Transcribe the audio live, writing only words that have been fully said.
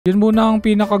Yun muna ang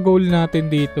pinaka-goal natin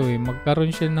dito eh.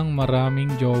 Magkaroon siya ng maraming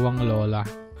jowang lola.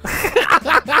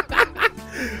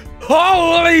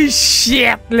 Holy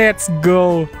shit! Let's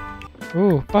go!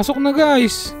 Oh, pasok na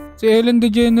guys. Si Ellen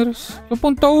DeGeneres.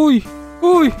 Napunta, uy!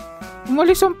 Uy!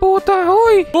 Umalis ang puta,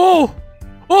 uy! Oh!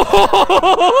 Oh!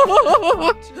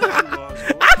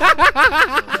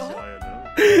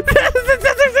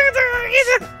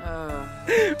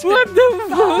 What the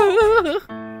fuck?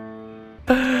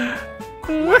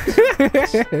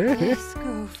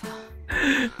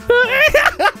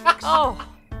 Oh,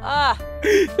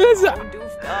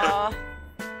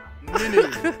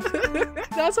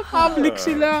 nasa public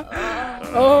sila.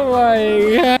 Oh my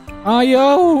god.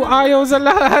 Ayaw sa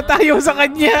lahat. Ayaw sa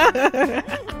kanya.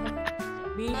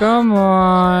 Come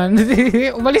on.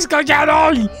 Umalis ka dyan,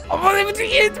 oy!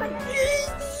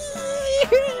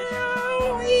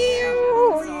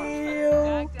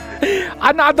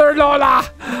 Another lola!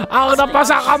 Ang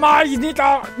napasa kamay nito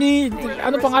ni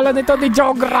ano pangalan nito ni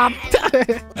Jograt.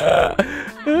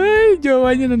 Ay,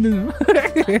 jowa niya nandun.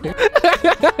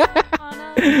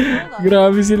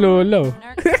 Grabe si lola. Oh.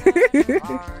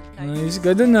 Nice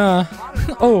ka dun ah.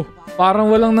 Oh,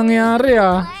 parang walang nangyari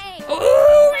ah.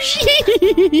 Oh, shit!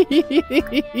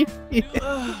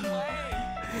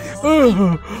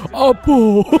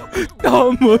 Apo!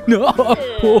 Tama na,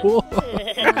 Apo!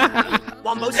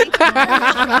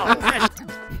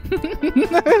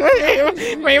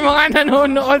 May mga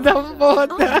nanonood ang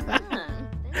puta.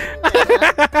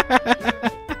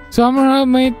 Summer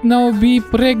might now be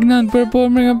pregnant,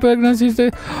 performing a pregnancy.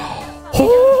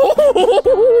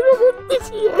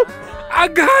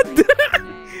 Agad!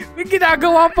 May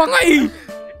ginagawa pa nga eh.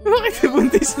 Bakit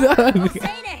buntis na?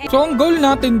 So ang goal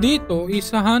natin dito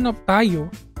is hanap tayo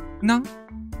ng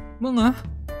mga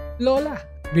lola.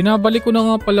 Binabalik ko na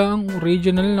nga pala ang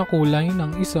original na kulay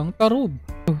ng isang tarob.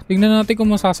 Tingnan natin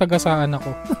kung masasagasaan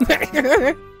ako.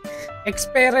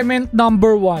 Experiment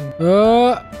number 1.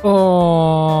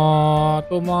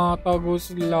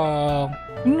 Tumatagos lang.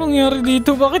 Ano nangyari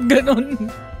dito? Bakit ganun?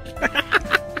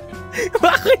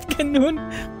 Bakit ganun?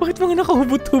 Bakit mga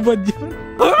nakahubot-hubad yun?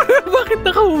 Bakit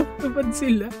nakahubot-hubad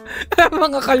sila?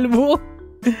 Mga kalbo.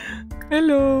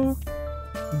 Hello.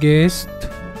 Guest.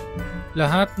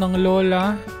 Lahat ng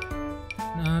lola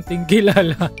na ating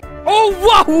kilala. Oh,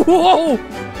 wow! Wow!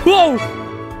 Wow!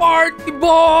 Party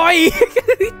boy!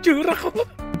 Tsura ko.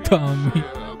 Dami.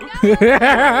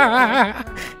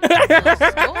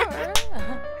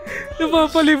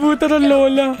 Napapalibutan ng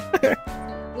lola.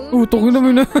 Utong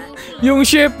naman na. Yung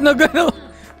chef na gano'n.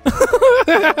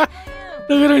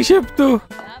 Nagano'ng chef to.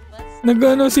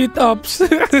 Nagano sit-ups.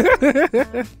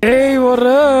 Hey, what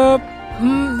up?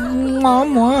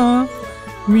 Mama.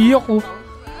 Miyak ko.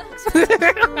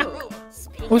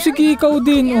 O sige, ikaw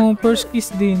din. O, first kiss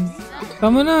din.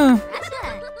 Tama na.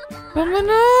 Tama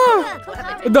na.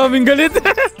 Daming galit.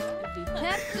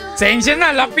 Sensya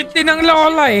na. Lapit din ng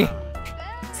lola eh.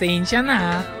 Sensya na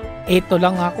ha. Ito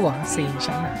lang ako ha.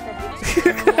 Sensya na.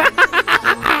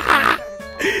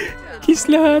 Kiss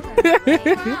lahat.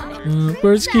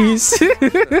 First kiss.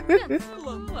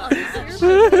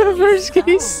 First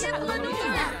kiss.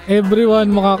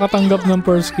 Everyone makakatanggap ng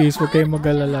first kiss. Huwag kayong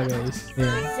mag-alala guys.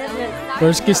 Yeah.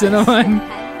 First kiss na naman.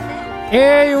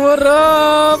 Hey, what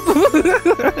up?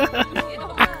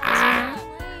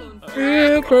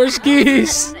 First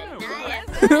kiss.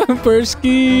 First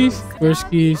kiss. First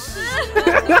kiss.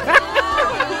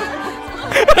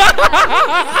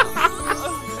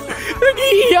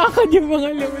 Nag-iiyakan yung mga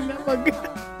lola pag...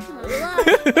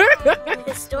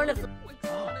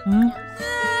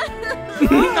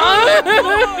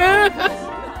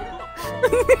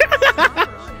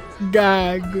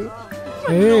 Gago.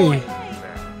 Hey.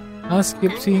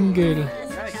 Skip single.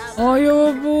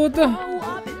 Ayaw puta.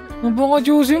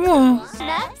 Napaka-juicy mo.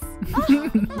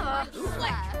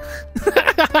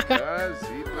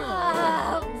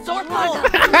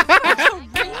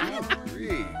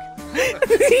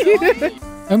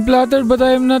 I'm flattered but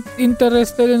I am not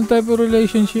interested in type of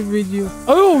relationship with you.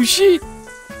 Oh shit!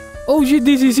 Oh shit,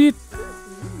 this is it!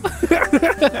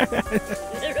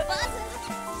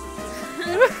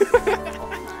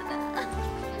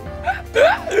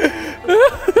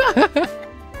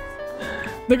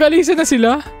 Nagalisa na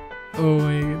sila? Oh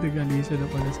my god, nagalisa na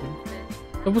pala sila.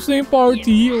 Tapos na yung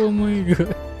party, oh my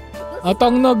god. At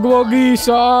ang nagwagi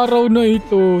sa araw na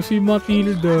ito, si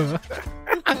Matilda.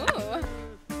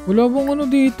 Wala bang ano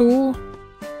dito?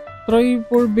 Try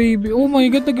for baby. Oh my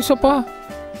god, nag-isa pa.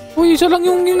 Uy, isa lang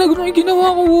yung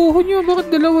ginawa ko. Nyo, bakit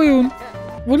dalawa yun?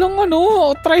 Walang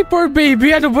ano, try for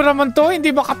baby. Ano ba naman to?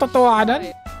 Hindi ba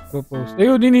katotohanan? Propose.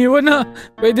 Ayun, iniwan na.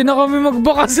 Pwede na kami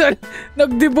magbakasal.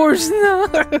 Nag-divorce na.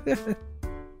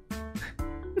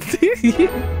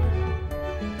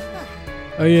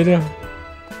 Ayun na.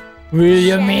 Will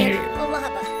you marry?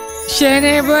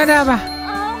 Shene ba na ba?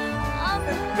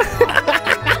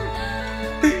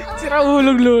 Sira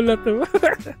ulog lola to.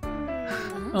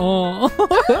 Oh.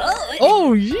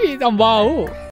 Oh, shit. Ang baho.